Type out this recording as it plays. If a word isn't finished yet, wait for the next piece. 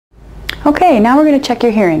Okay, now we're going to check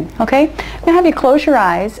your hearing, okay? I'm going to have you close your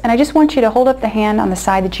eyes, and I just want you to hold up the hand on the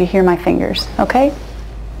side that you hear my fingers, okay?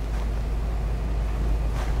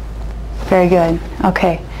 Very good.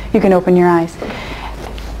 Okay, you can open your eyes.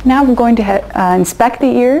 Now we're going to inspect the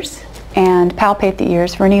ears and palpate the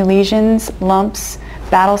ears for any lesions, lumps,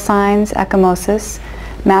 battle signs, ecchymosis,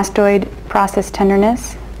 mastoid process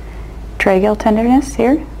tenderness, tracheal tenderness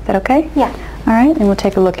here. Is that okay? Yeah. All right, and we'll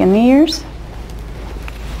take a look in the ears.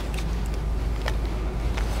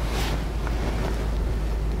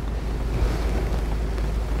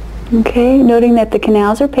 Okay, noting that the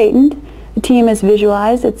canals are patent, the team has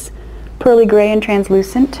visualized. It's pearly gray and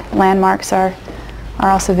translucent. Landmarks are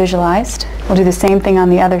also visualized. We'll do the same thing on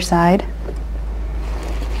the other side.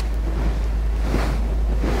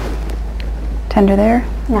 Tender there?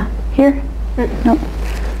 No. Here? Nope.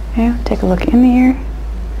 Okay, take a look in the ear.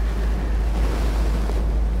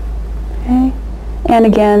 Okay. And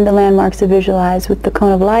again, the landmarks are visualized with the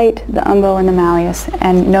cone of light, the umbo, and the malleus,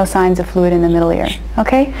 and no signs of fluid in the middle ear.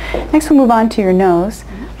 Okay? Next we'll move on to your nose.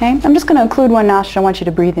 Okay? I'm just going to occlude one nostril. I want you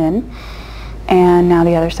to breathe in. And now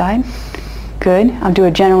the other side. Good. I'll do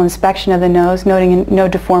a general inspection of the nose, noting no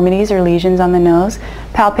deformities or lesions on the nose.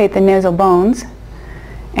 Palpate the nasal bones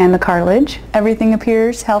and the cartilage. Everything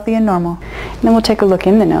appears healthy and normal. And then we'll take a look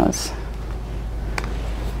in the nose.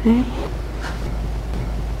 Okay.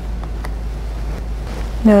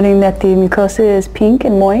 Noting that the mucosa is pink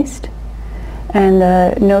and moist, and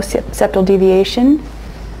no septal deviation.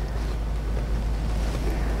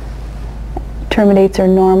 Terminates are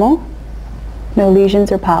normal. No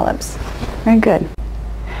lesions or polyps. Very good.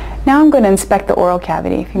 Now I'm going to inspect the oral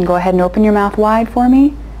cavity. If you can go ahead and open your mouth wide for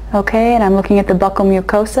me. Okay, and I'm looking at the buccal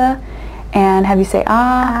mucosa, and have you say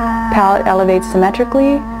ah. Palate elevates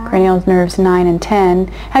symmetrically. Cranial nerves 9 and 10.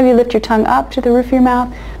 Have you lift your tongue up to the roof of your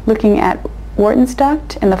mouth, looking at Wharton's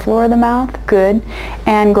duct and the floor of the mouth. Good.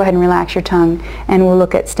 And go ahead and relax your tongue. And we'll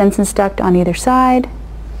look at Stenson's duct on either side.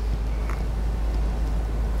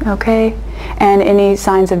 Okay. And any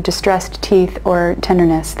signs of distressed teeth or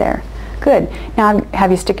tenderness there. Good. Now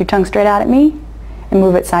have you stick your tongue straight out at me and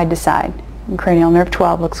move it side to side. And cranial nerve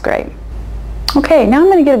 12 looks great. Okay, now I'm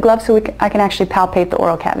going to get a glove so I can actually palpate the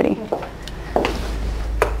oral cavity.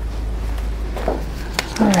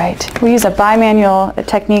 All right, we use a bimanual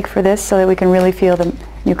technique for this so that we can really feel the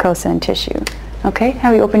mucosa and tissue. Okay,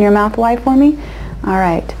 have you open your mouth wide for me? All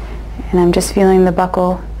right, and I'm just feeling the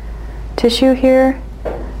buccal tissue here,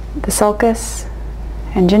 the sulcus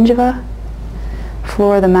and gingiva,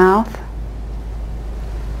 floor of the mouth,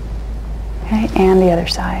 okay, and the other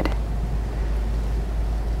side.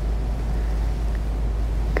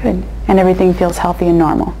 Good, and everything feels healthy and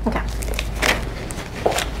normal. Okay.